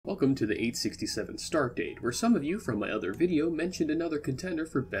Welcome to the 867 start date, where some of you from my other video mentioned another contender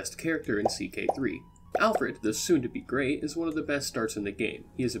for best character in CK3. Alfred, the soon-to-be great, is one of the best starts in the game.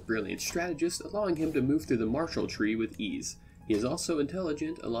 He is a brilliant strategist, allowing him to move through the martial tree with ease. He is also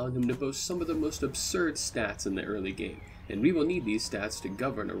intelligent, allowing him to boast some of the most absurd stats in the early game, and we will need these stats to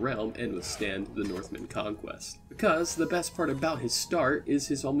govern a realm and withstand the Northman conquest. Because the best part about his start is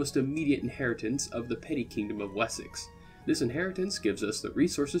his almost immediate inheritance of the petty kingdom of Wessex. This inheritance gives us the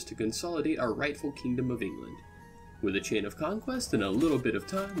resources to consolidate our rightful kingdom of England. With a chain of conquest and a little bit of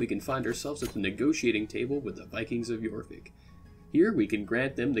time, we can find ourselves at the negotiating table with the Vikings of Yorvik. Here we can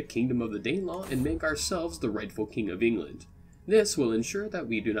grant them the kingdom of the Danelaw and make ourselves the rightful king of England. This will ensure that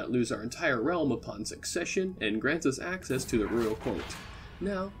we do not lose our entire realm upon succession and grants us access to the royal court.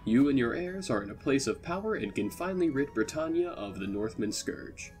 Now, you and your heirs are in a place of power and can finally rid Britannia of the Northman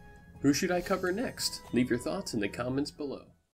scourge. Who should I cover next? Leave your thoughts in the comments below.